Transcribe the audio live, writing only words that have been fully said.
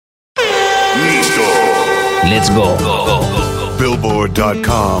Let's go.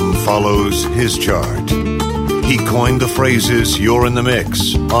 Billboard.com follows his chart. He coined the phrases "you're in the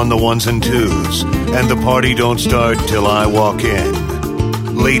mix," "on the ones and twos," and "the party don't start till I walk in."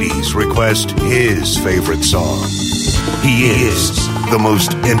 Ladies request his favorite song. He is the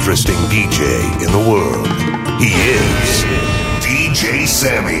most interesting DJ in the world. He is DJ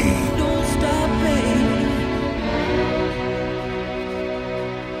Sammy.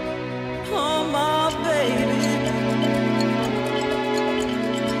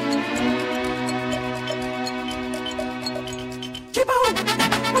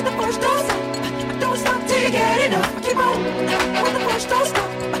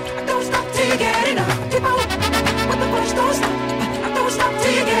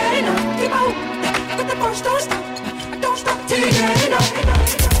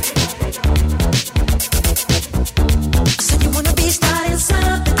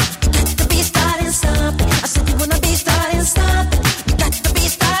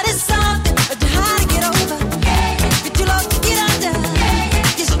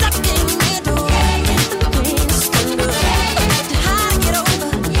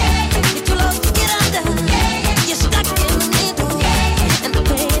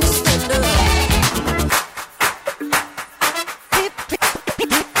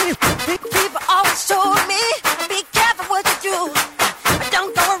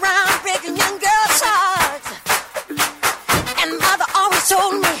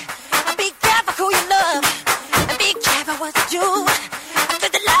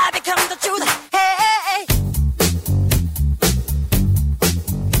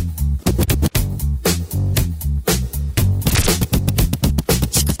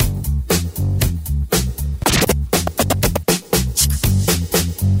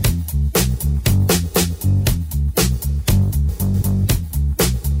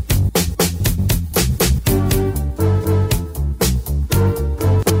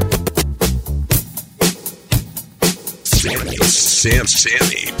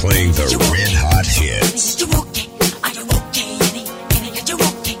 Sammy playing the red hot hits. You okay? Are you okay, Annie? Annie, are you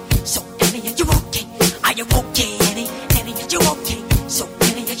okay? So Annie, are you okay? Are you okay, Annie? Annie, are you okay? So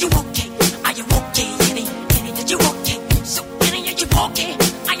Annie, are you okay? Are you okay, Annie? Annie, are you okay? So Annie, are you okay?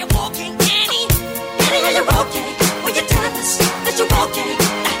 Are you okay, Annie? Annie, are you okay? Will you tell us that you're okay?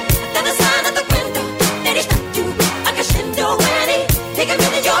 That the sign at the window that he stopped you like a shindo, Annie. Take a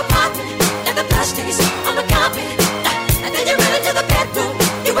minute, your apartment, and the blood stains on the carpet. And then you ran into the bedroom.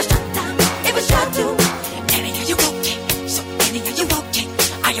 You were shut down. It was shut too. Annie, are you okay? So Annie, are you okay?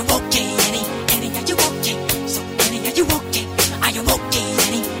 Are you okay, Annie? Annie, are you okay? So Annie, are you okay? Are you okay,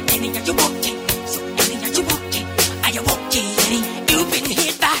 Annie? Annie, are you okay? So Annie, are you okay? Are you okay, Annie?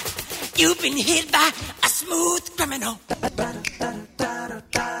 You've been hit by a smooth criminal.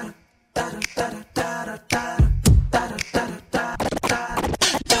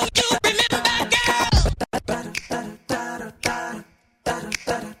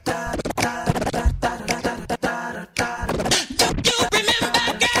 Don't you remember,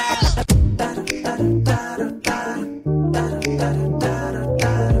 girl?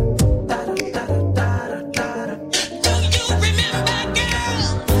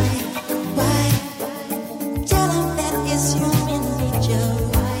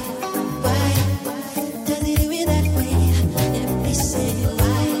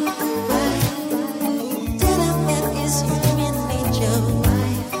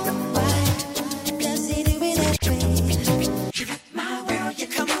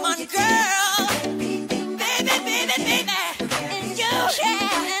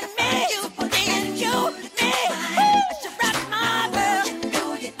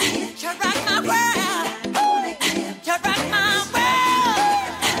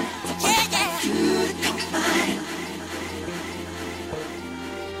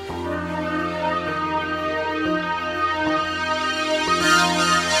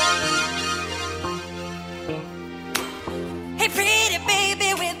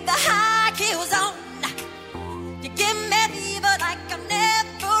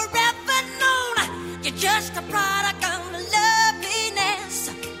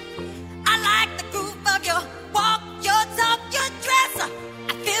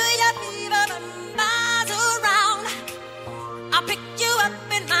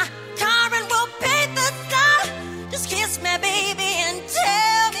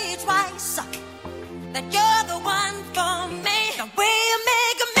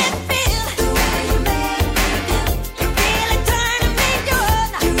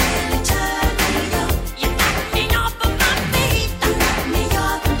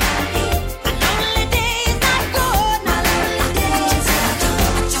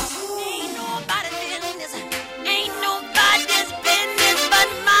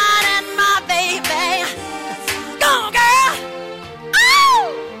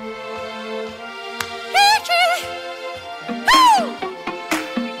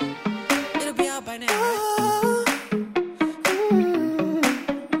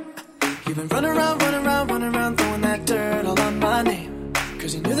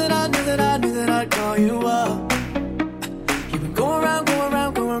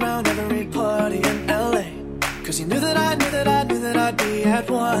 bad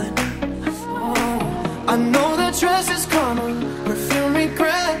one. Oh, I know that dress is karma, perfume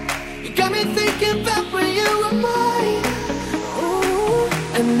regret. You got me thinking back when you were mine. Ooh,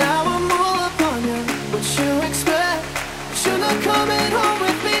 and now I'm all up on you. What you expect? You're not coming home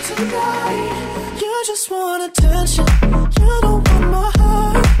with me tonight. You just want attention. You don't want my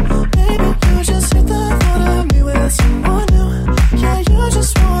heart. Baby, you just hate the thought of me with someone new. Yeah, you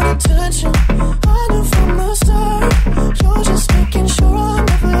just want attention. I knew from the start. You're just making sure I'm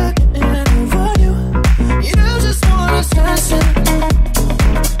never getting over you. You just want attention.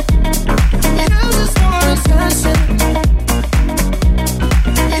 You just want attention.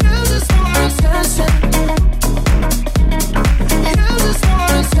 You just want attention. You just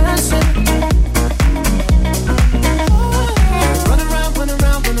want attention. Run around,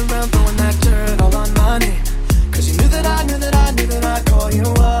 throwing that dirt all on my name. 'Cause you knew that I I'd call you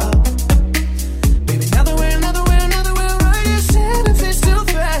up. Baby, now that we're right here standing face to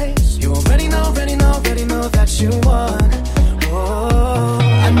face, you already know that you won. Oh,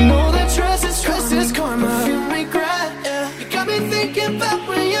 I know that stress is karma. Feel regret, yeah. You got me thinking back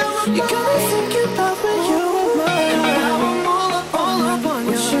when you were mine. You got me thinking back when you were mine. And now I'm all up on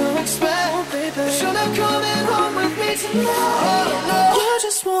you. What you expect, oh, baby? You're not coming home with me tonight. Oh, no. You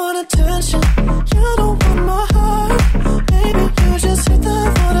just want attention. You don't want my heart. Baby, you just hate the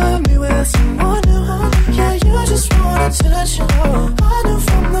thought of me with someone new. Yeah, you just want attention. I knew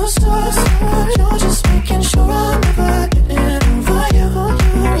from the start. You're just making sure I'm never getting over you.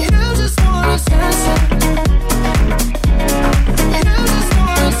 You just want attention. You just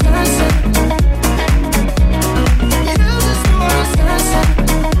want attention. You just want attention.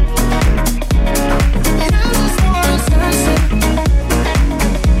 You just want attention.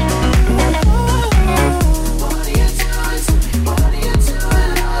 What are you doing to me? What are you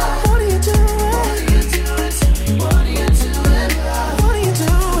doing? What are you doing? What are you doing? What are you doing? What are you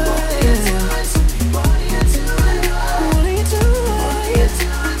doing? What are you doing? What are you doing?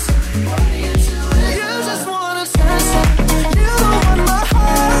 What are you doing? You just want attention. You don't want my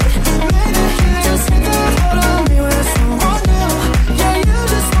heart. Maybe you just hate the thought of me with someone new. Yeah, you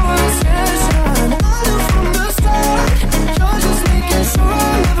just want attention. I knew from the start. You're just making sure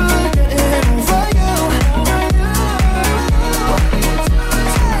I'm never getting over you. What are you doing? What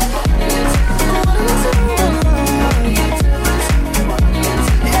are you doing? What are you doing?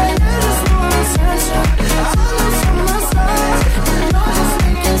 Yeah, you just want attention. I knew from the start. You're just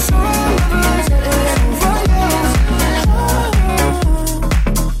making sure I'm never getting over you.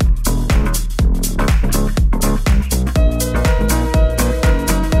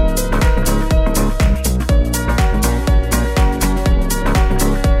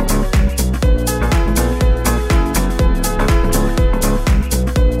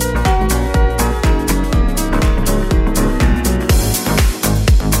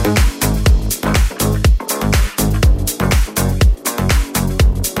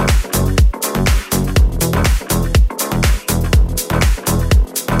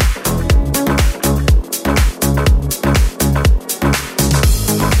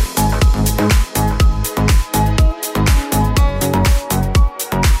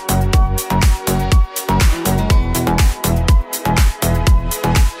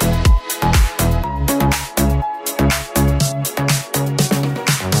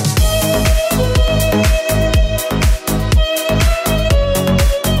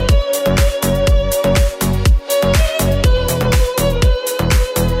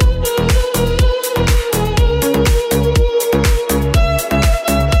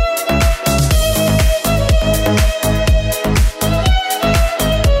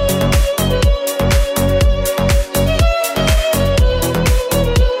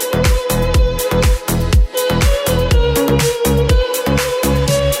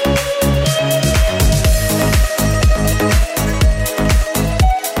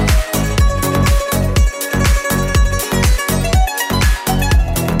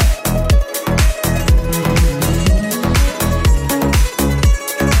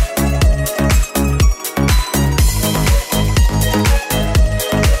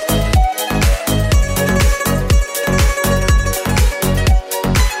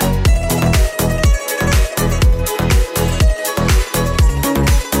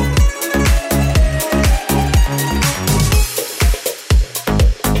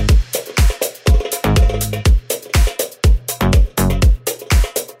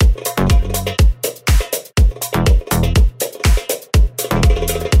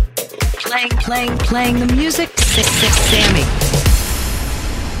 Playing the music, Sammy.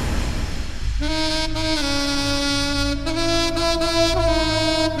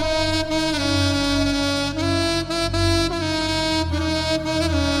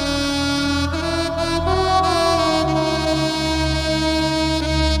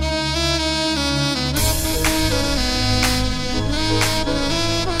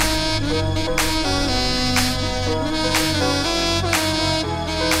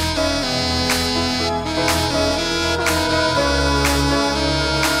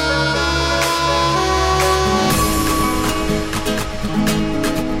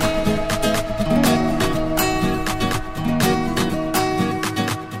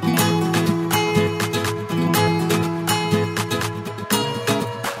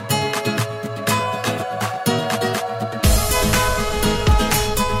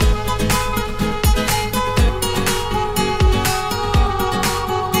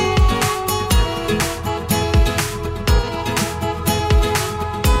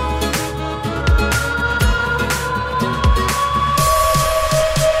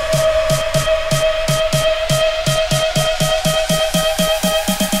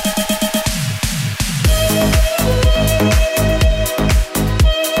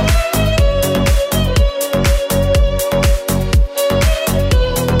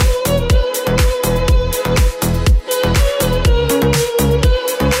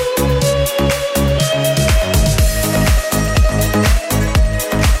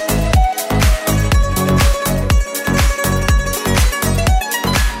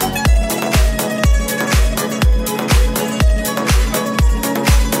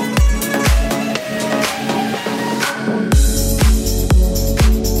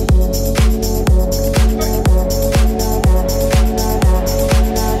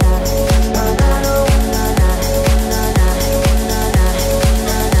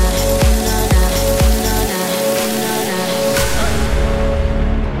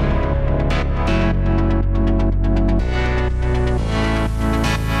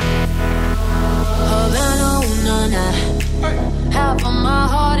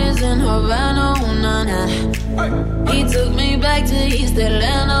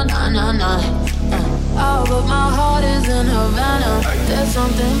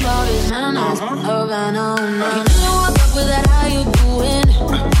 something about his manners. Havana, you didn't walk up with that, how you doing?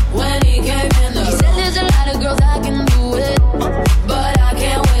 When he came in, he said there's a lot of girls that can do it, but I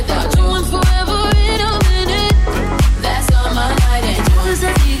can't wait that you and forever in a minute. That's on my night, and you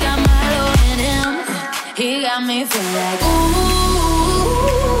said he got Milo in him. He got me feeling like ooh.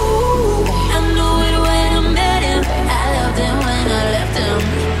 I knew it when I met him. I loved him when I left him.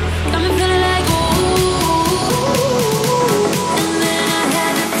 Got me feeling like ooh. And then I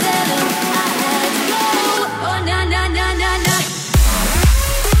had to tell him I had to go. Oh na na na na na.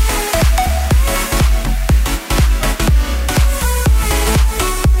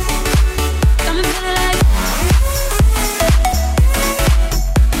 Got me feeling like.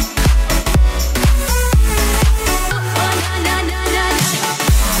 Oh na na na na na.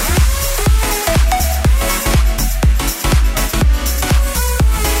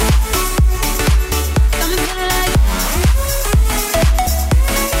 Got me feeling like.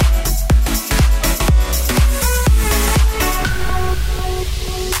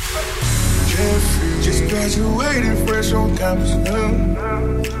 Jeffrey just graduated fresh on campus.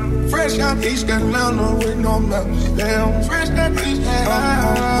 Fresh out East Atlanta with no mountains. Damn, fresh out East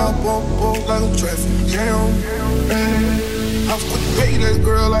Atlanta. I'm on like a traffic jam. I was quick to pay that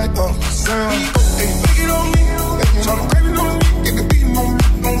girl like Sam. Hey, make it on me. Tryna grab it on me. Get the beating on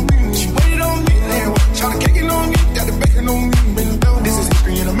me. She waited on me. Tryna kick it on me. Got the bacon on me. This is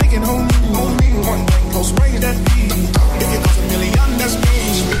history and I'm making home. One thing, close range, that beat. If it costs $1 million, that's me.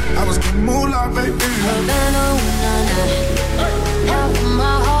 I was getting moolah, baby. Havana, ooh, na, na. Half of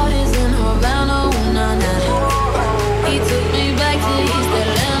my heart is in Havana, ooh, na, na. He took me back to East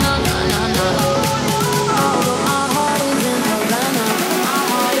Atlanta, na, na, na. All of my heart is in Havana. My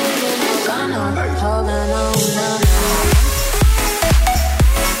heart is in Havana. Havana, ooh, na, na.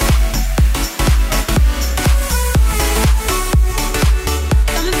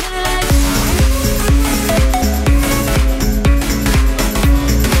 Got me feeling like.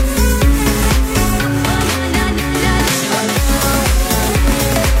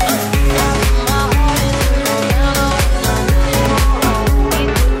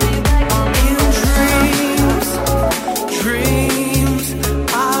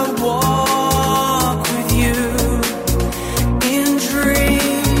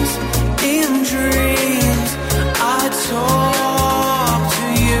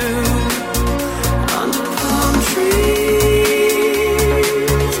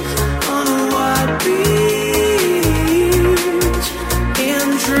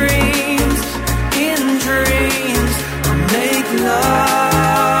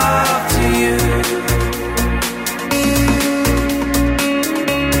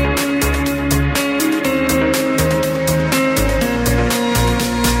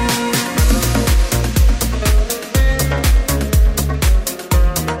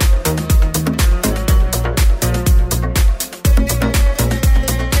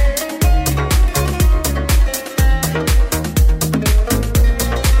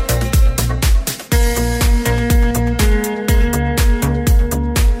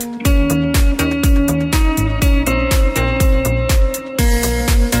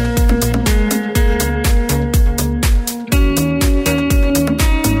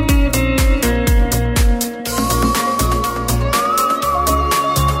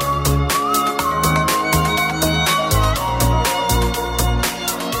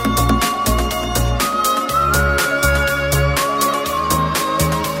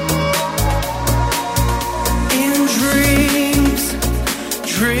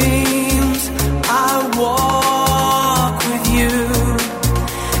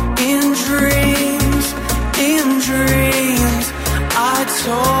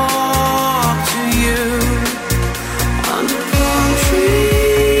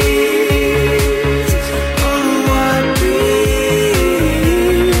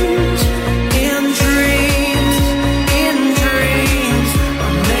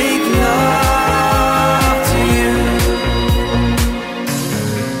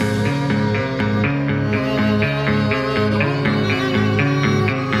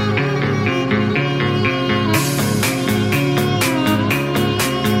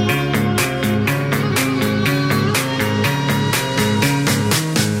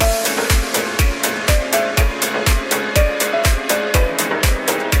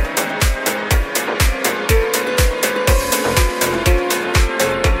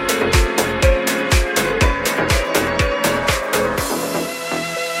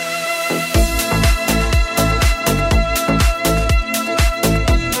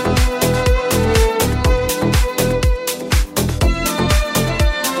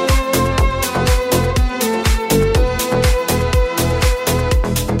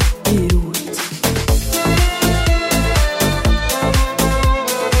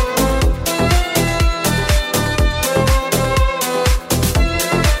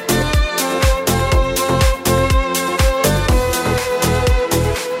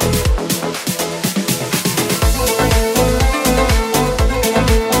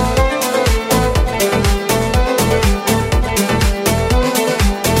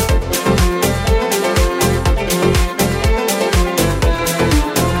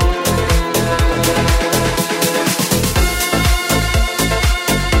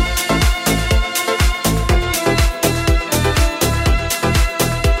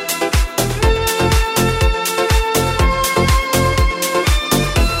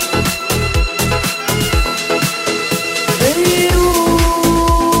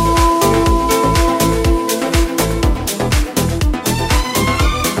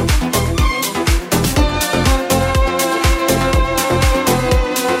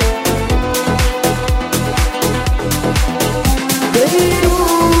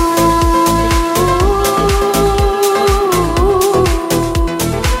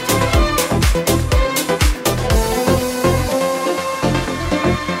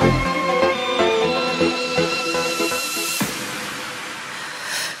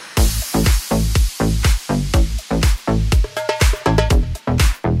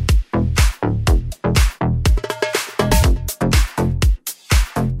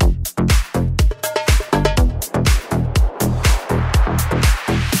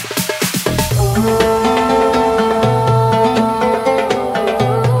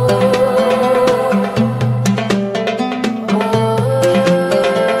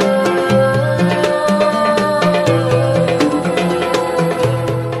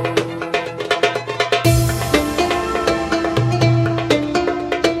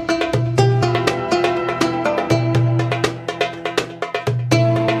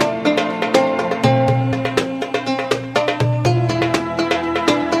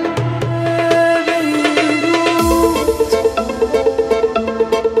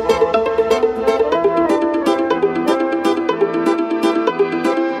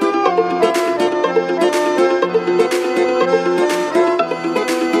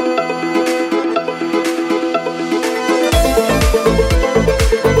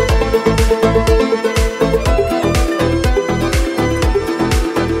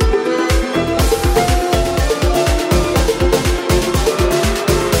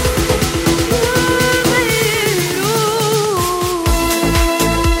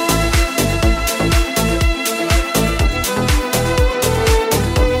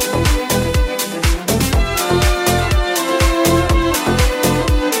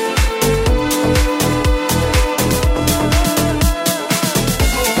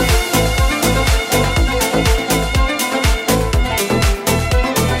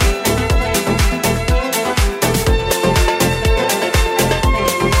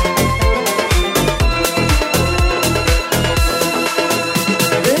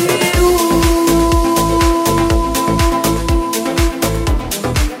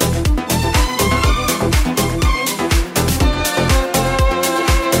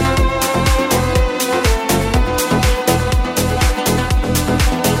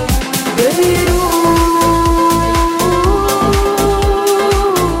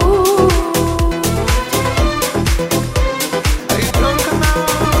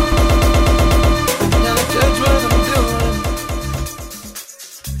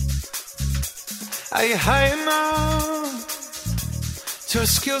 high enough to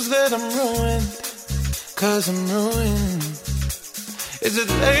excuse that I'm ruined, 'cause I'm ruined? Is it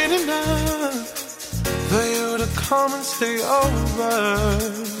late enough for you to come and stay over?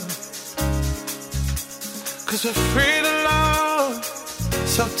 'Cause we're free to love,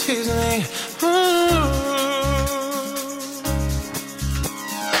 so tease me.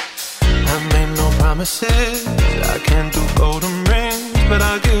 I made no promises, I can't do golden rings, but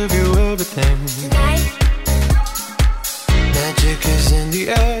I'll give you everything. Tonight, Magic is in the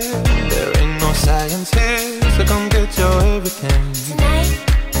air, there ain't no science here, so come get your everything. tonight,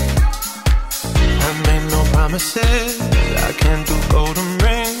 I made no promises, I can't do golden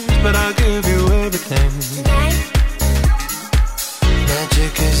rings, but I'll give you everything. tonight,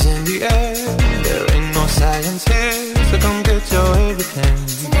 Magic is in the air, there ain't no science here, so come get your everything.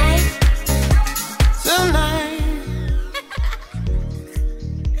 tonight. Tonight,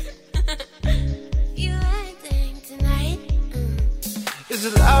 You acting tonight. is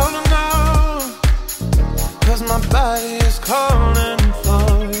it loud enough? 'Cause my body is calling for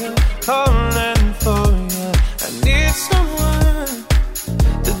you, calling for you. I need someone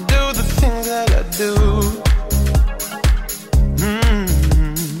to do the things that I do.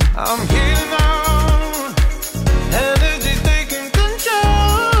 I'm heating on, energy's taking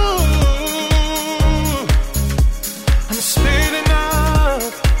control. I'm speeding up,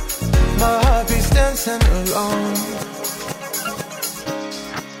 my heartbeat's dancing along.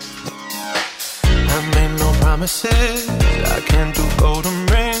 I made no promises, I can't do golden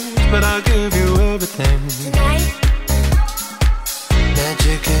rings, but I'll give you everything. Tonight,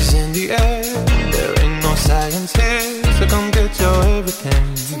 Magic is in the air, there ain't no science here, so come get your everything.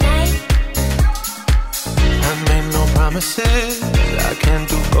 tonight, I made no promises, I can't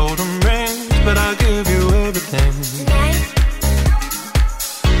do golden rings, but I'll give you everything. tonight,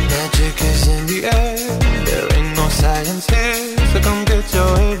 Magic is in the air, there ain't no science here, so come get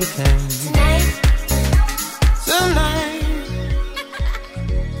your everything. tonight. Tonight,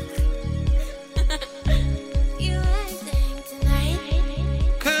 You acting tonight.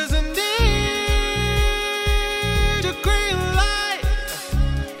 'cause I need a green light,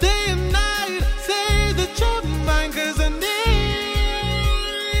 day and night, say that you're mine, 'cause I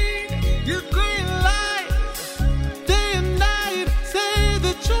need your green light, day and night, say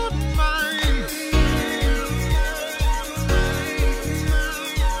that you're mine.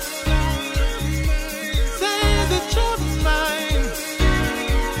 Say that you're mine.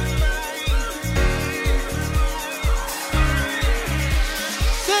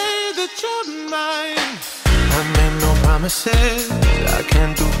 Say that you're mine. I made no promises, I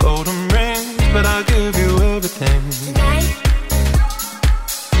can't do golden rings, but I'll give you everything. Tonight,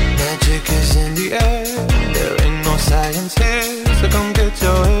 Magic is in the air, there ain't no science here, so come get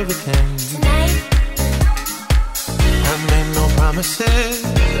your everything. tonight, I made no promises,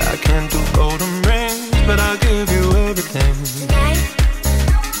 I can't do golden rings, but I'll give you everything. tonight,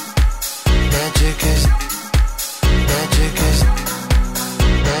 Magic is, magic is,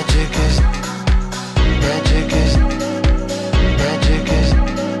 magic is, magic is, magic is,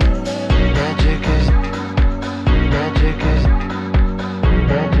 magic is, magic is,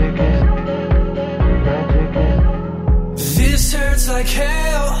 magic is, magic is. This hurts like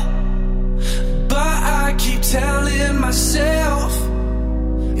hell, but I keep telling myself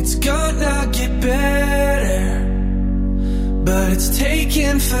it's gonna get better, but it's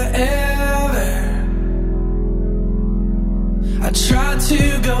taking forever. I try to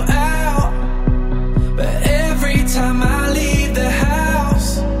go out, but every time I leave the house,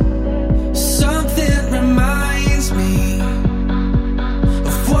 something reminds me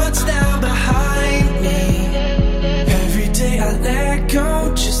of what's now behind me. Every day I let go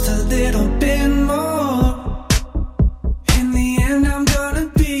just a little bit more. In the end I'm gonna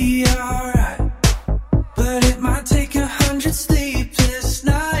be alright, but it might take 100 sleepless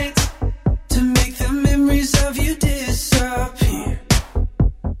nights to make the memories of you disappear.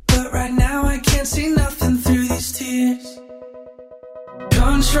 But right now I can't see nothing through these tears.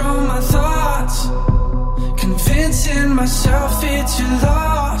 Control my thoughts, convincing myself it's your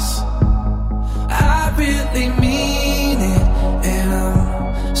loss. I really mean it, and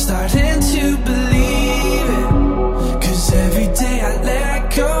I'm starting to believe it. 'Cause every day I let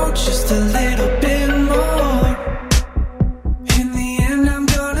go just a little bit more. In the end I'm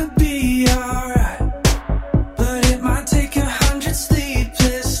gonna be alright, but it might take 100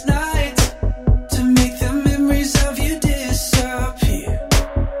 sleepless nights to make the memories of you disappear.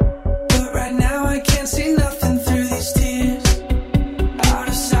 But right now I can't see nothing through these tears. Out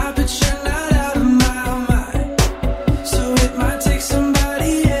of sight but you're not out of my mind, so it might take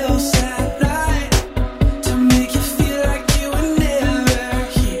somebody else at night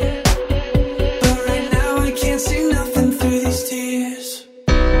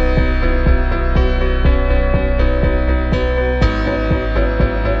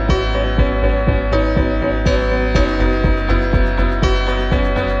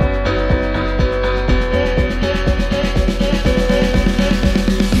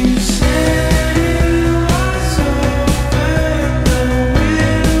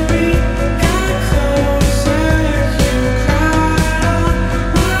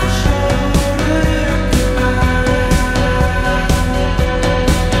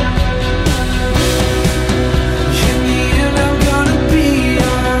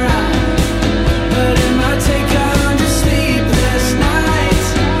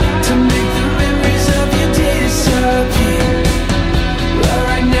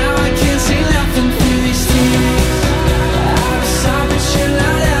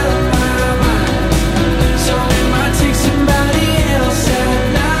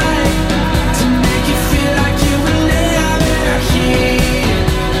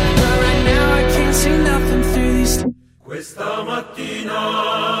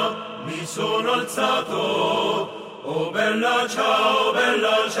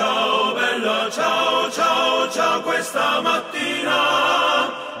ciao, bella ciao, ciao, ciao, questa mattina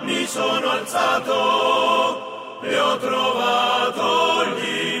mi sono alzato e ho trovato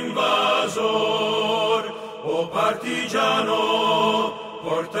l'invasor. Oh partigiano,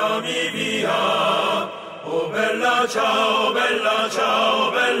 portami via. Oh bella ciao, bella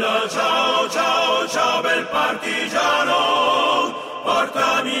ciao, bella ciao, ciao, ciao, bel partigiano,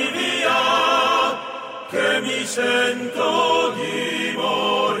 portami via, che mi sento di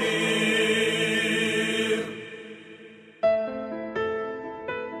morire.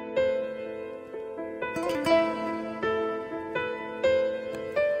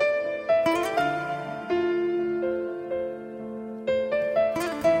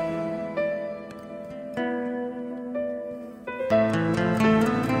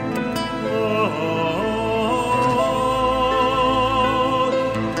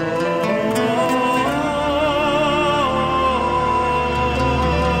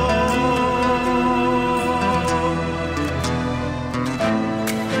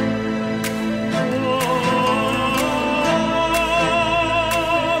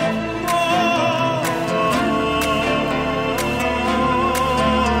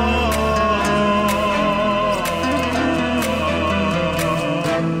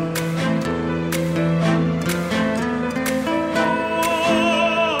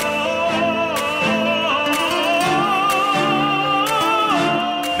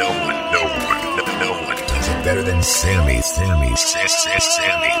 Better than Sammy.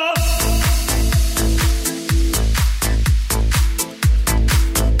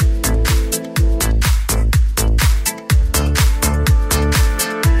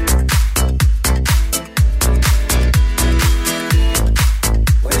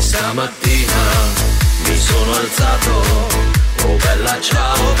 Questa mattina mi sono alzato, oh bella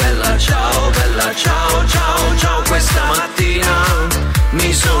ciao, bella ciao, bella ciao, ciao, ciao, questa mattina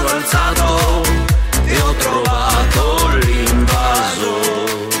mi sono alzato e ho trovato l'invasor.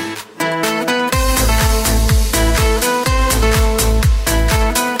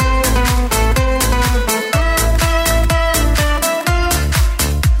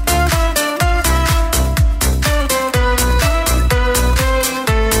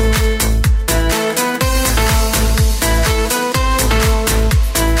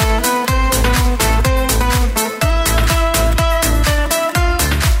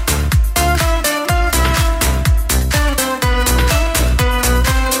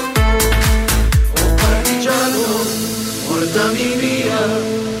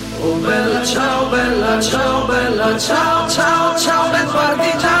 Ciao, ciao, ciao, bel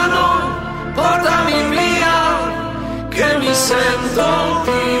partigiano, portami via, che mi sento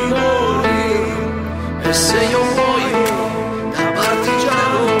di morire. E se io muoio da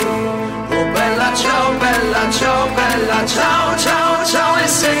partigiano, oh bella ciao, bella ciao, bella ciao, ciao, ciao. E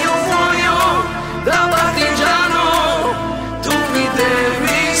se io muoio da partigiano, tu mi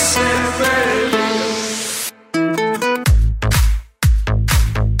devi seppellire.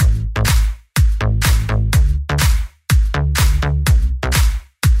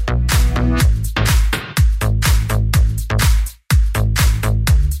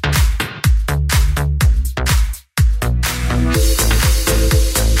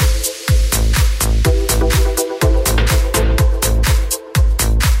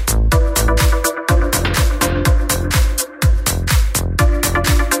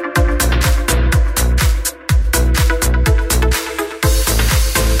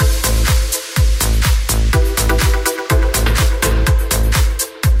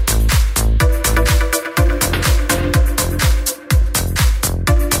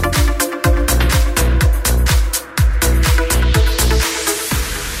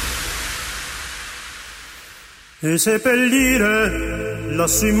 E seppellire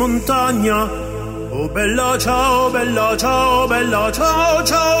lassù in montagna, oh bella ciao, bella ciao, bella ciao,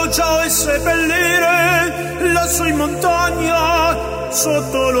 ciao, ciao. E seppellire lassù in montagna,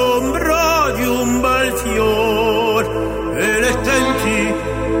 sotto l'ombra di un bel fior, e le genti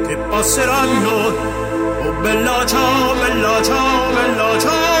che passeranno, oh bella ciao, bella ciao, bella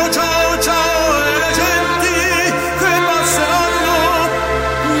ciao, ciao, ciao. E le genti che passeranno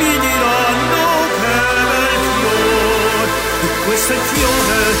mi diranno che bel fior, e questo è il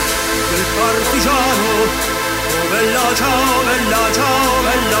fiore del partigiano, oh bella ciao, bella ciao,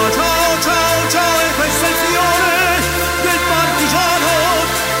 bella ciao, ciao, ciao. E questo è il fiore del partigiano,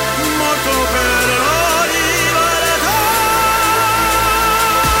 morto per la libertà.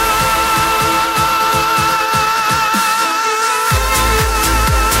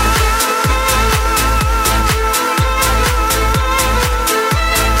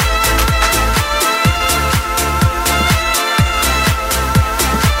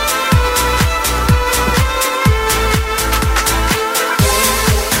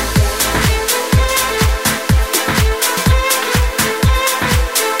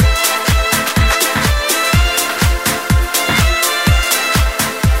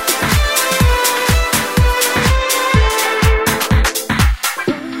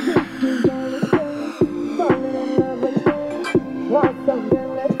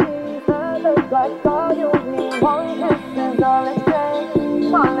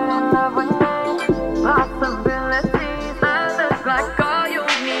 falling in love with me. Possibilities, I look like all you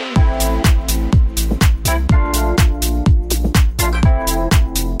need.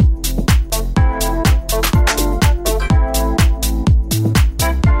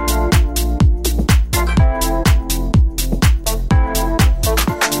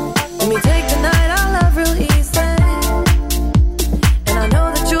 Let me take the night, I love real easy. And I know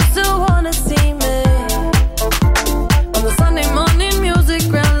that you still wanna see me. On the Sunday morning, music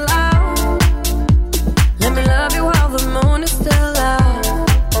real loud. Let me love you while the moon is still out.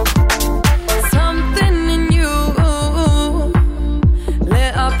 Something in you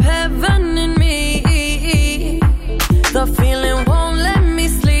lit up heaven in me. The feeling won't let me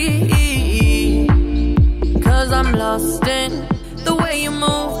sleep. 'Cause I'm lost in the way you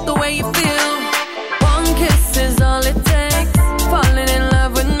move, the way you feel. One kiss is all it takes. Falling in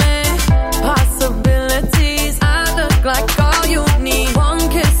love with me. Possibilities, I look like all you need. One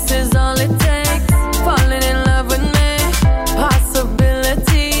kiss is all it takes. Falling in love with me.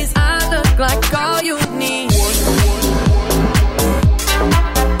 Possibilities, I look like all you need.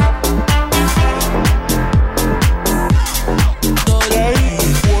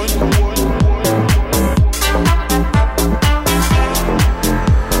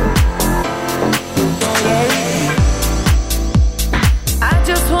 I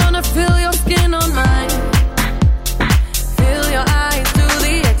just wanna feel your skin on mine. Feel your eyes do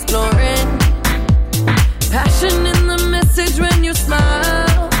the exploring. Passion in the message when you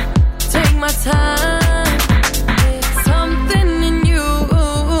smile. Take my time. Something in you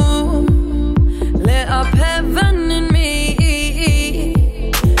lit up heaven in me.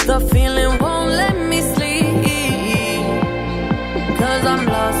 The feeling won't let me sleep. 'Cause I'm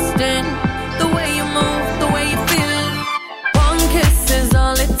lost in the way you move, the way you feel. One kiss is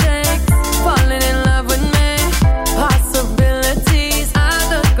all it takes. Falling in love with me. Possibilities, I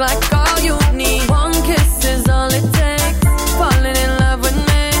look like all you need. One kiss is all it takes. Falling in love with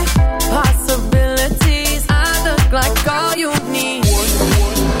me. Possibilities, I look like all you need.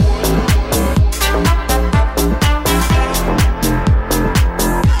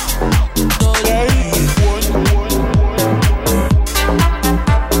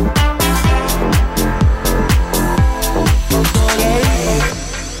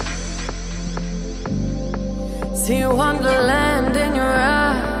 See wonderland in your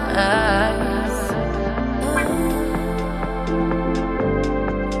eyes.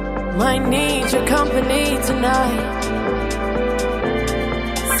 Might need your company tonight.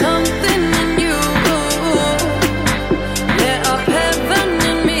 Something in you lit up heaven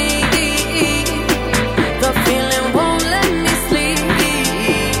in me. The feeling won't let me sleep.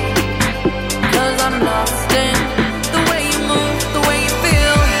 'Cause I'm lost in the way you move, the way you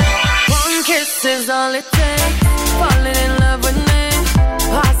feel. One kiss is all it takes. Falling in love with me.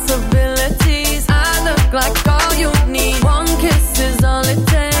 Possibilities, I look like all you need. One kiss is all it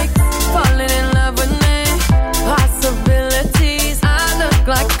takes. Falling in love with me. Possibilities, I look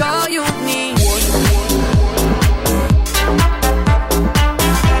like all you need.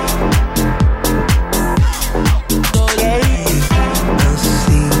 I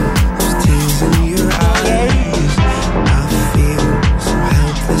see those tears in your eyes. I feel so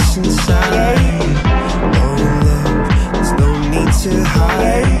helpless inside. Oh love, there's no need to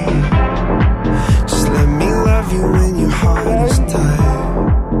hide. Just let me love you when your heart is tired.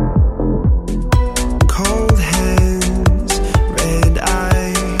 Cold hands, red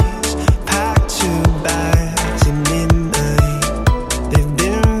eyes, packed two bags at midnight. They've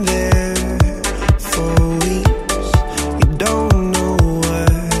been there for weeks. You don't know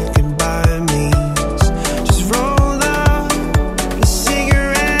what goodbye means. Just roll up a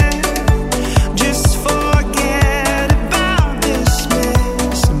cigarette. Just forget about this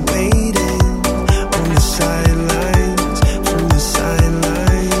mess and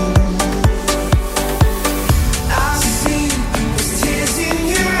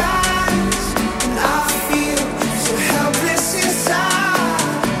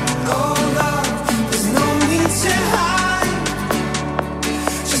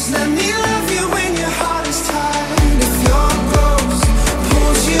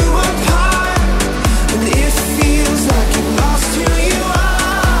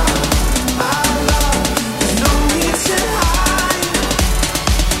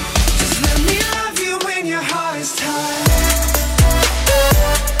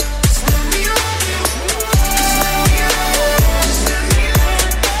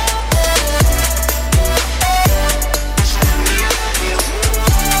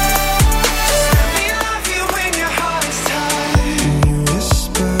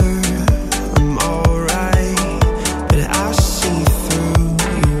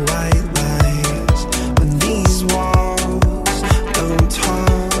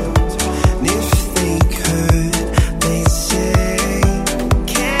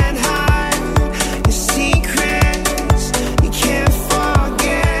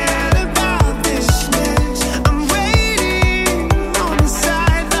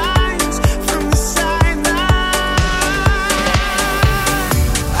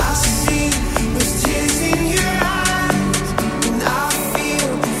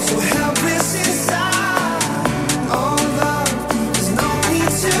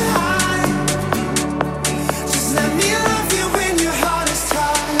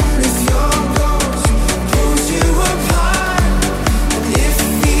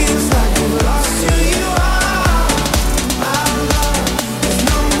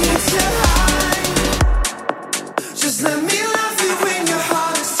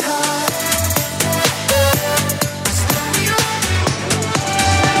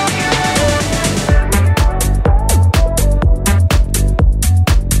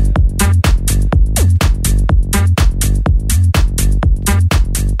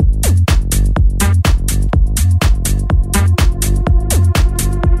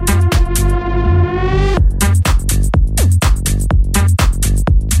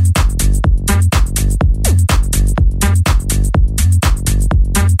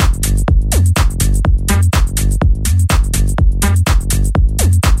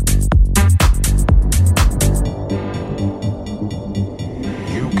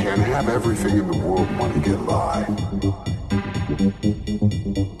have everything in the world, money can buy.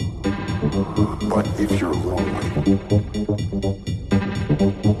 But if you're lonely,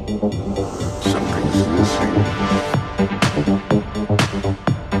 something's missing.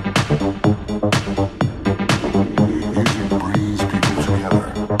 Music brings people together.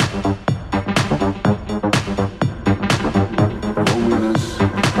 Loneliness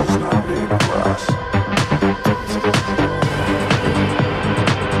is not made for us.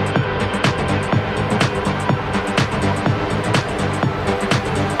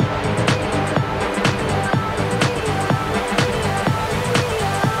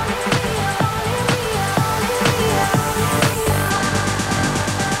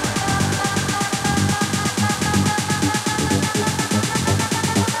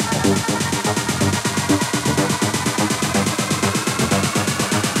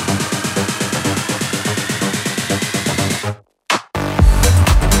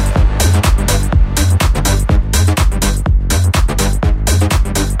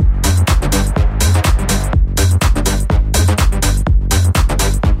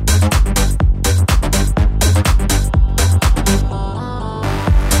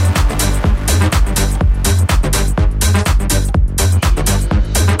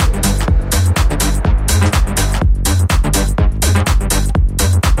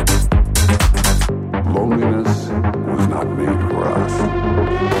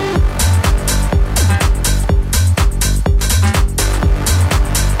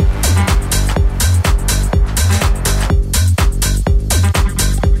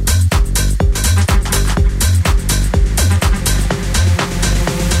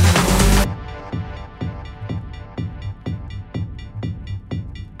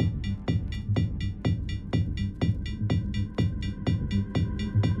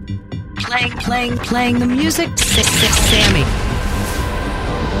 Playing the music, Sammy.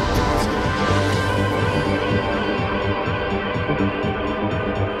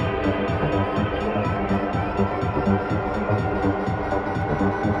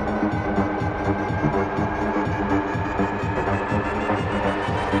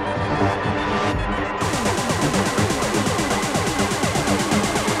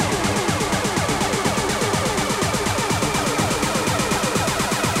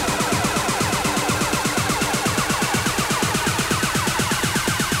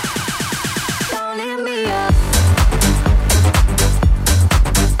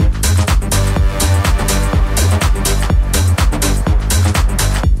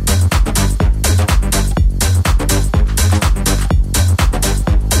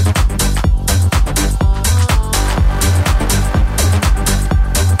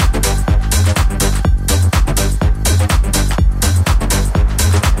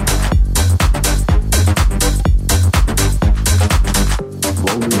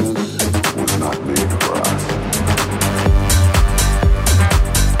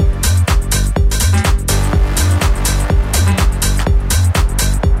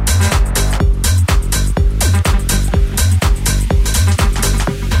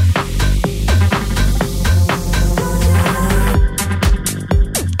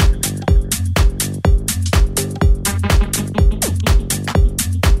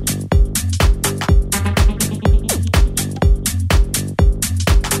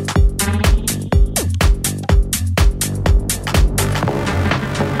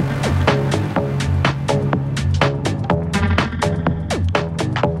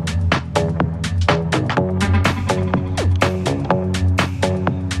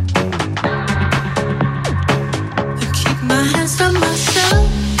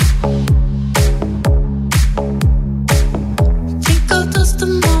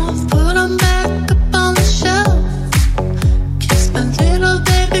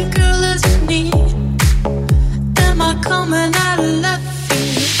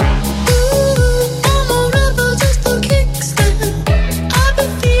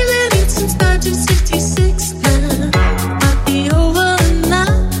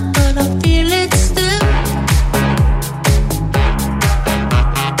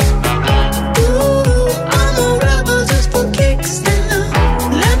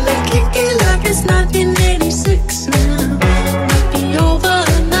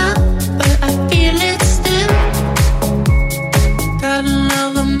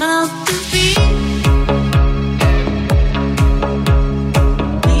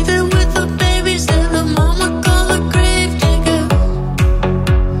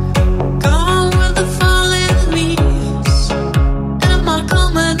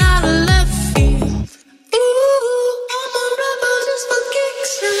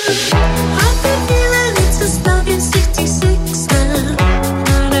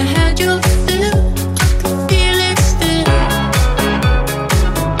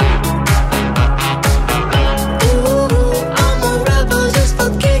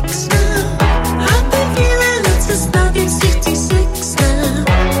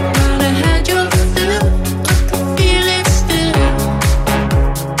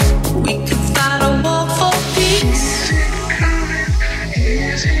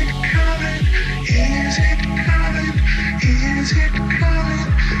 Is it coming? Is it coming? Is it coming?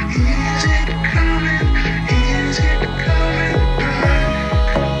 Is it coming? Is it coming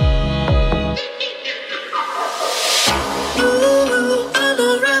back? Ooh, I'm a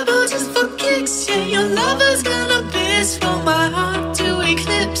rebel just for kicks. Yeah, your lover's gonna piss from my heart to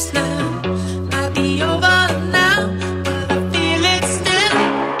eclipse now. Might be over now, but I feel it still.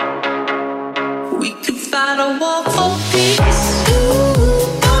 We could fight a war for peace.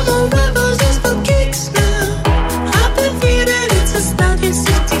 Ooh, I'm a rebel just for kicks now. I've been feeling it since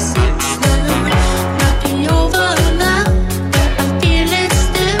 1966 now. Might be over now, but I feel it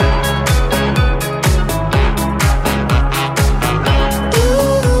still.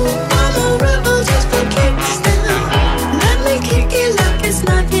 Ooh, I'm a rebel just for kicks now. Let me kick it like it's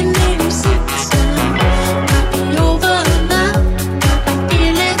 1986 now. Might be over now, but I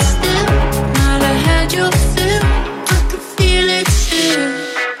feel it still. Might have had your fill, I can feel it still.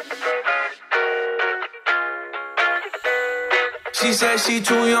 She said she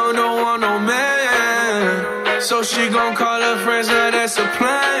too young, don't want no man. So she gon' call her friends, now that's a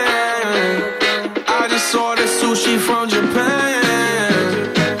plan. I just saw the sushi from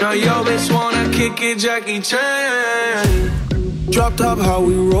Japan. Now yo bitch wanna kick it, Jackie Chan. Drop top, how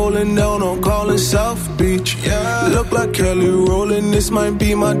we rollin' down on Collins South Beach. Yeah, look like Kelly rollin', this might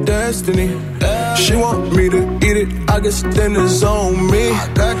be my destiny. She want me to eat it, I guess dinner's on me. I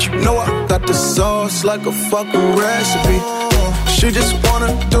got you, know I got the sauce like a fucking recipe. She just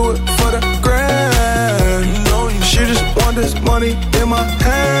wanna do it for the grand. She just want this money in my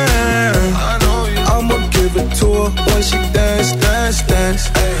hand. I'ma give it to her when she dance, dance, dance.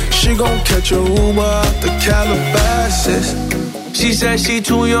 She gon' catch a Uber out the Calabasas. She said she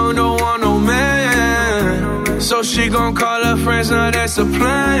too young, don't want no man. So she gon' call her friends, now that's a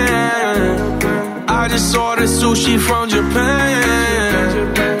plan. I just saw the sushi from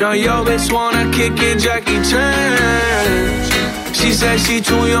Japan. Now yo bitch wanna kick it, Jackie Chan. She said she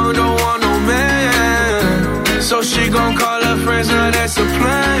too young, don't want no man. So she gon' call her friends, now that's a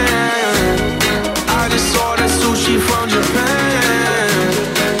plan. I just saw the sushi from Japan.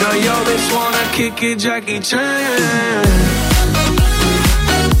 Now yo bitch wanna kick it, Jackie Chan.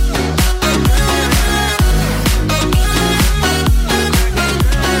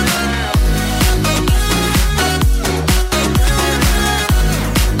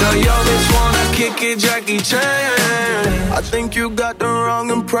 Now yo bitch wanna kick it, Jackie Chan. I think you got the wrong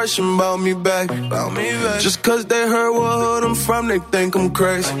impression about me back. Just cause they heard what hood I'm from, they think I'm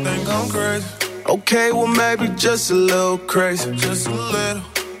crazy. Okay, well maybe just a little crazy.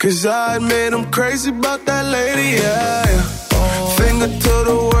 Cause I admit I'm crazy about that lady, yeah. Finger to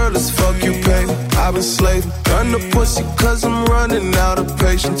the world, as fuck you pay. I've been slaving, done the pussy cause I'm running out of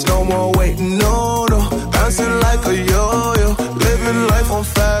patience. No more waiting, no, no. Bouncing like a yo-yo. Living life on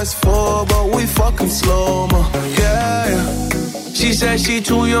fast forward, but we fucking slow-mo, yeah. She said she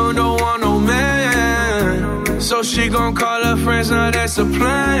too young, don't want no man. So she gon' call her friends, now that's a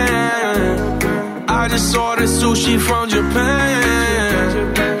plan. I just saw the sushi from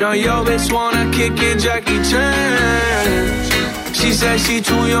Japan. Now yo bitch wanna kick it, Jackie Chan. She said she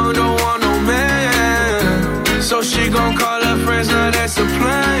too young, don't want no man. So she gon' call her friends, now that's a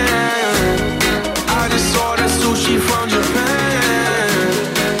plan. I just saw the sushi from Japan.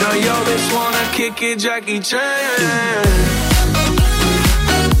 Now yo bitch wanna kick it, Jackie Chan.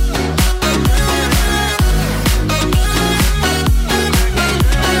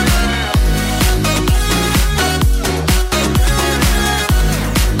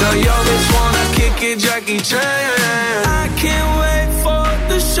 Now yo bitch wanna kick it, Jackie Chan. I can't wait for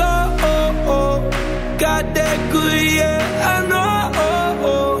the show. Got that good, yeah, I know.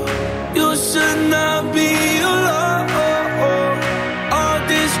 You should not be alone. All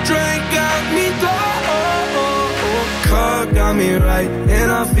this drink got me gone. Car got me right,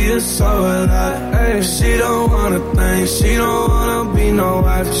 and I feel so alive. Ay, she don't wanna think, she don't wanna be no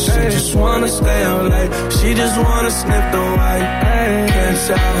wife. She just wanna stay out late, she just wanna sniff the white. Ay, can't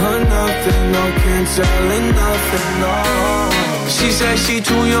tell her nothing, no, can't tell her nothing, no. She said she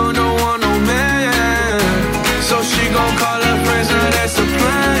too young, don't want no man. So she gon' call her friends, now that's a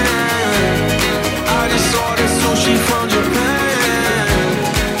plan. I just saw the sushi from Japan.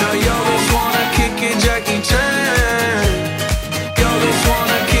 Now yo bitch wanna kick it, Jackie Chan. Yo bitch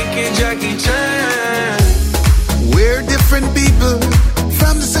wanna kick it, Jackie Chan. We're different people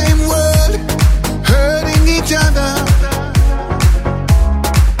from the same world, hurting each other.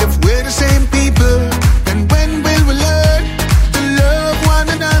 If we're the same people, then when will we learn to love one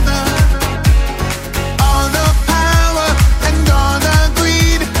another? All the power and all the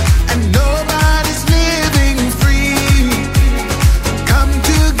greed, and nobody's living free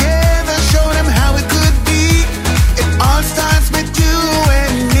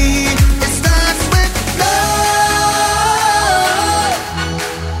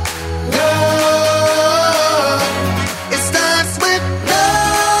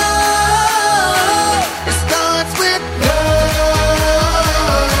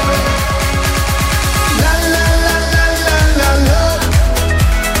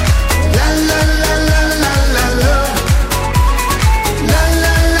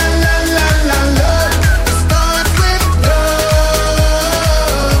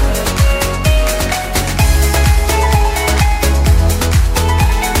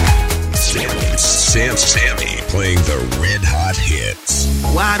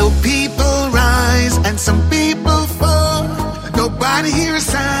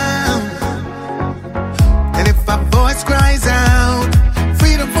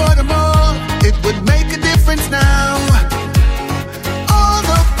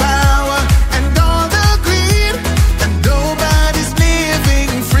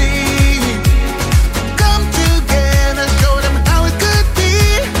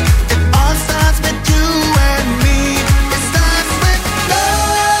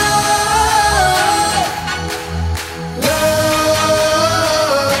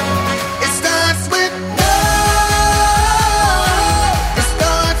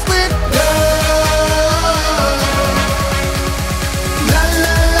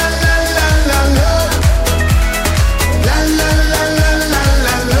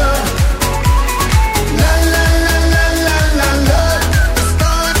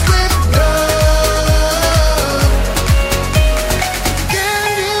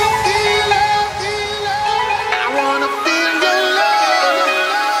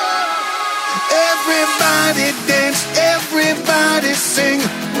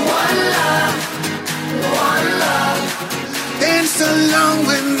along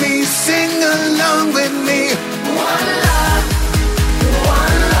with me, sing along with me. One love,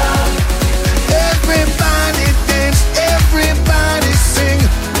 one love. Everybody dance, everybody sing.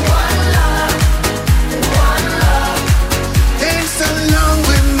 One love, one love. Dance along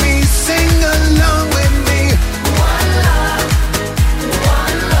with me, sing along with me. One love,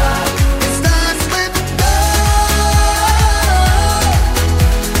 one love. It starts with love,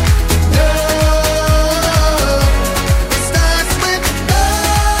 love. It starts with love.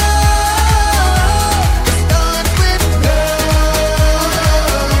 It starts with love.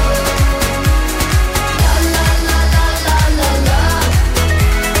 La la la la la la la.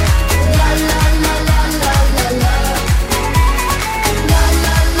 La la la la la la la. La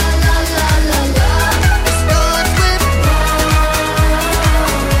la la la la la la. It starts with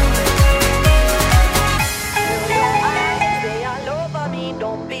Stay all over me,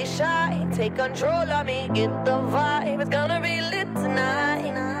 don't be shy. Take control of me, get the vibe. It's gonna be lit tonight.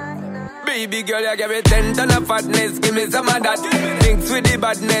 Baby girl, you give me 10 ton of fatness, give me some of that. Thinks with the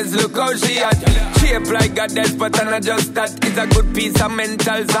badness, look how she at. Shape like a death, but I'm not just that. It's a good piece of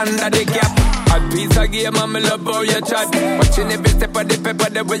mentals under the cap. A piece of game, I'm love how you chat. Watching every step of the pepper,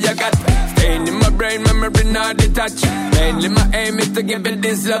 the way you got. Staying in my brain, memory not detached. Mainly my aim is to give it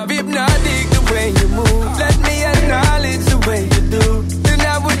this love. Hypnotic the way you move. Let me acknowledge the way you do. Then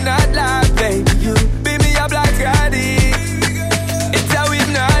I would not lie, baby. You beat me up like addict. It's how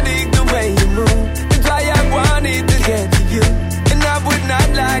hypnotic the way you move. That's why I wanted to get to you. And I would not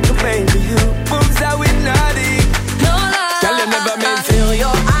like a baby. You moves how hypnotic. No lie. Girl, you never meant to. Feel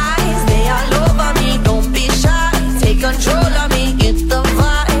your eyes, they all over me. Don't be shy. Take control of me, get the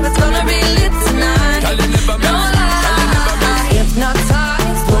vibe. It's gonna be lit tonight. Girl, you never No meant. lie.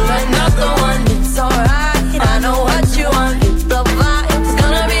 Hypnotized, pull another one. It's alright. I know what you want. Get the vibe. It's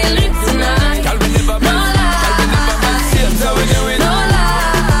gonna be lit tonight. Girl, we never No meant. lie. Girl, we never meant. Same how we do it. No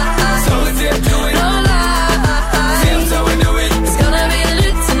lie. So we say do it. No lie. Same how we do it. It's gonna be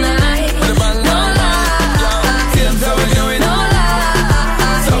lit tonight. With a bang, No bang, bang. lie. Same how we do it. No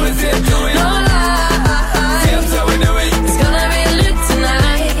lie. So we say do it. No lie. Same how we do it. It's gonna be lit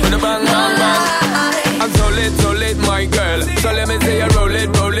tonight. With a bang, bang, bang. I'm so lit, my girl. So let me say you roll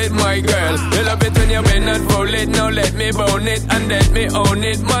it, my girl. You love it when you bend and roll it. Now let me bone it and let me own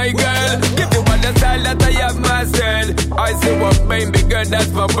it, my girl. Give you all the style that I have mastered. I say what baby girl,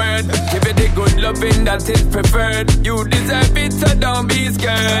 that's my word. Give it the good loving that is preferred. You deserve it, so don't be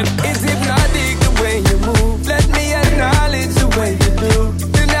scared. It's hypnotic the way you move. Let me acknowledge the way you do.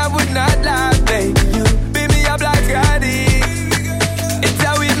 Then I would not lie, baby. You beat me up like addict. It's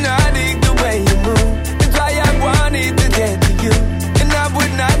how hypnotic the way you move. That's why I wanted to get to you. And I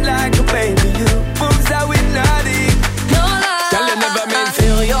would not like a baby. You moves how hypnotic. No lie. Girl, you never meant to.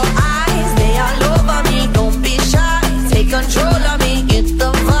 Feel your eyes, they all over me. Don't be shy. Take control of me, get the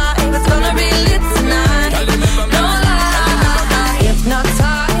vibe. It's gonna be lit tonight. Girl, you never No meant. lie.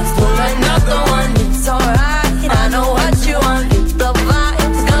 Hypnotized, pull another one. It's alright. I know what you want. Get the vibe.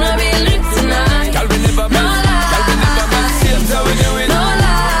 It's gonna be lit tonight. Girl, we never No meant. Girl, we never meant. lie. Same how we do it. No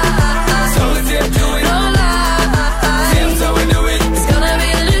lie. So we say do it. No lie. Same how we do it. It's gonna be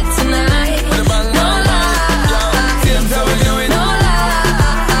lit tonight. With a bang, No bang, bang. lie. Same how we do it. No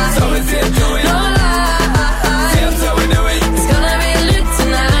lie. So we say do it. No lie. Same how we do it. It's gonna be lit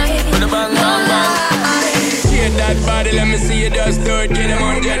tonight. With a bang, bang, bang. Shake that body, let me see you just do it. Get them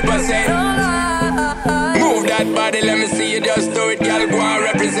 100%. Move that body, let me see you just do it. Girl, go and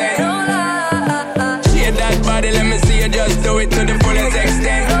represent. Shake that body, let me see you just do it to the fullest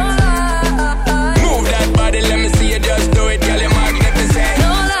extent. Move that body, let me see you just do it. Girl, you're magnificent.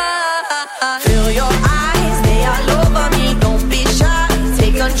 Feel your eyes, they all over me. Don't be shy.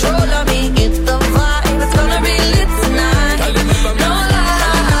 Take control of me. Get the vibe. It's gonna be lit tonight. Girl, you never No meant.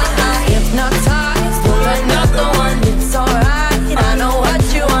 lie. Hypnotized, pull another one. It's alright. I know what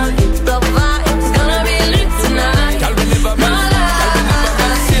you want. Get the vibe. It's gonna be lit tonight. Girl, we never No meant. Girl, we never meant.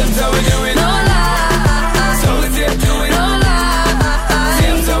 lie. Same how we do it. No lie. So we say do it. No lie.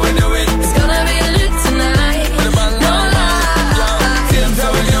 Same how we do it. It's gonna be lit tonight. With a bang, No bang, bang. lie. Same how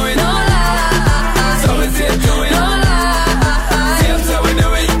we do it. No lie. So we say do it. No lie. Same how we do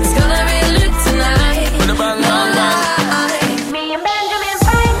it. It's gonna be lit tonight. With a bang, bang, bang. Me and Benjamin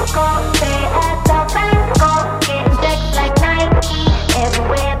Franco, stay at the Franco, getting sex like Nike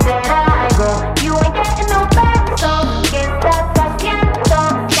everywhere that I go. You ain't getting no back, so get that asiento.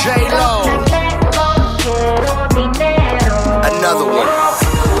 J-Lo. Another one.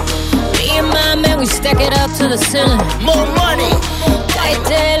 Me and my man, we stack it up to the ceiling. More money.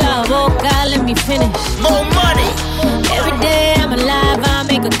 Cállate la boca, let me finish. More money. Every day I'm alive, I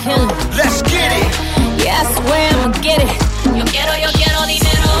make a killing. Let's get it. Yeah, I swear I'ma get it. Yo quiero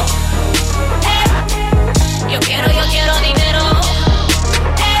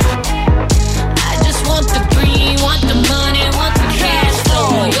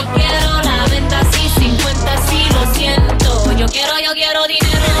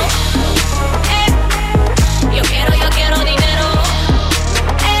dinero. Yo quiero dinero.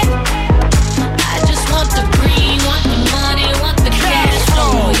 I just want the green, want the money, want the cash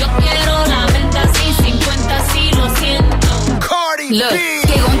flow. Yo quiero la venta sin 50, sí lo siento. Cardi Look, B.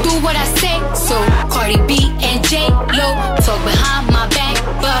 they gon' do what I say. So Cardi B and J-Lo talk behind my back,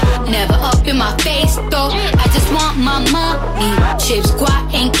 but never up in my face though. I just want my money, chips,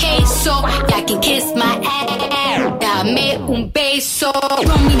 guac and queso. Y'all can kiss my ass, dame un beso.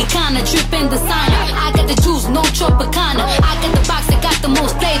 Dominicana, drippin' designer. I got the juice, no Tropicana. I got the box that got the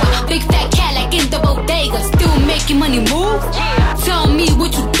most flavor. Big fat cat like in the bodega. Still making money move. Tell me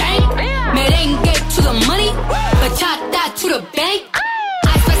what you think. Merengue to the money, bachata to the bank. I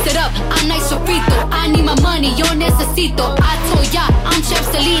spice it up, I'm nice sofrito. I need my money, yo necesito. I told ya, I'm Chef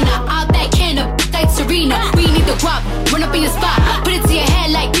Selena. I backhand a like Serena. We need the guap, run up in your spot. Put it to your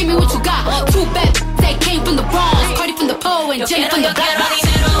head like, give me what you got. Two bad that came from the Bronx, Cardi from the Pole and Jenny from the Black Box.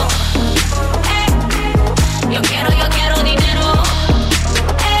 Yo quiero dinero.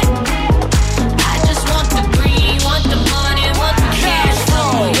 I just want the green, want the money, want the cash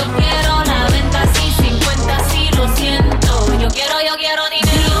flow. Yo quiero la venta sin 50, sí lo siento. Yo quiero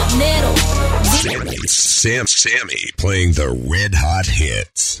dinero. Sammy playing the red hot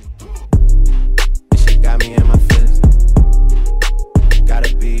hits. This shit got me in my feelings.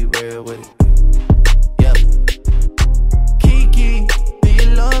 Gotta be real with it. Yeah. Kiki, do you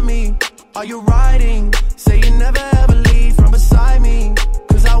love me? Are you riding? Say you never ever leave from beside me.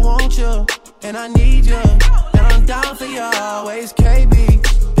 Cause I want you, and I need you. And I'm down for you always, KB.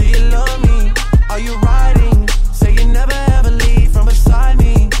 Do you love me? Are you riding? Say you never ever leave from beside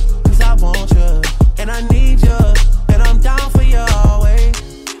me. Cause I want you, and I need you. And I'm down for you always.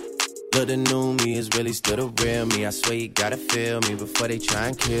 Look, the new me is really still the real me. I swear you gotta feel me before they try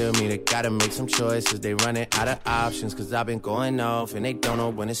and kill me. They gotta make some choices, they running out of options. Cause I've been going off and they don't know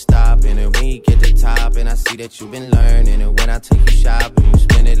when to stop. And when you get to top and I see that you've been learning. And when I take you shopping, you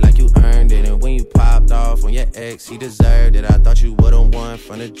spend it like you earned it. And when you popped off on your ex, he deserved it. I thought you would've won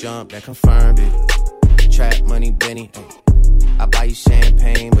from the jump, that confirmed it. Trap money, Benny, ay. I buy you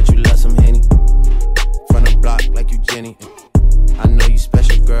champagne, but you love some Henny. From the block like you Jenny, ay. I know you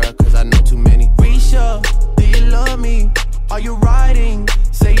special, girl, cause I know too many. Risha, do you love me? Are you riding?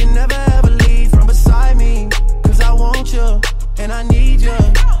 Say you never ever leave from beside me. Cause I want you, and I need you.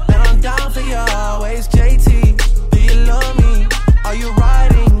 And I'm down for you always, JT. Do you love me? Are you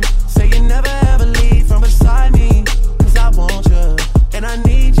riding? Say you never ever leave from beside me. Cause I want you, and I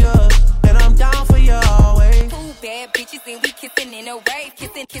need you. And I'm down for you always. Two bad bitches and we kissing in a wave.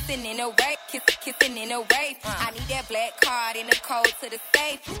 Kissing in a wave. Kissing in a wave. I need that black card and the code to the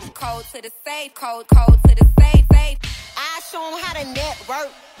safe. Code to the safe. Code to the safe. I show 'em how to network.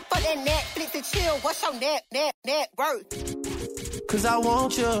 Fuck that Netflix and chill. What's your net worth? Cause I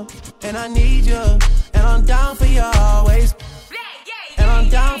want you, and I need you. And I'm down for you always. And I'm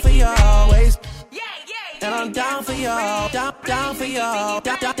down for you always. And I'm down for you, down for you,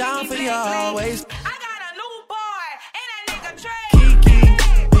 down for you always. Kiki,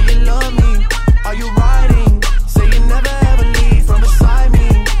 do you love me? Are you riding? Say you never ever leave from beside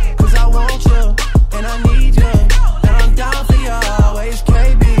me. Cause I want you, and I need you. And I'm down for you always,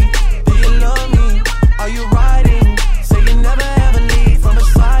 KB. Do you love me? Are you riding? Say you never ever leave from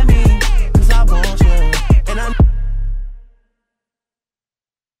beside me. Cause I want you, and I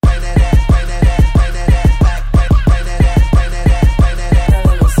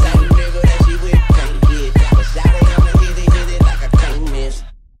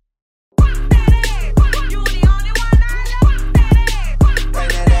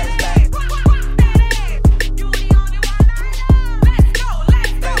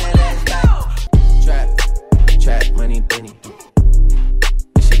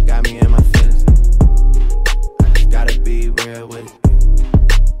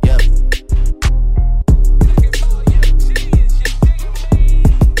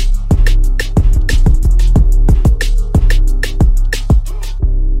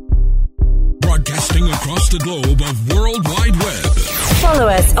the globe of World Wide Web. Follow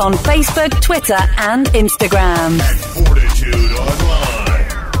us on Facebook, Twitter, and Instagram. Fortitude Online.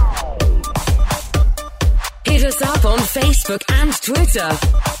 Hit us up on Facebook and Twitter.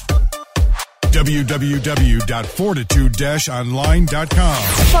 www.fortitude-online.com.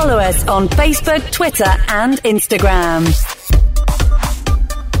 Follow us on Facebook, Twitter, and Instagram.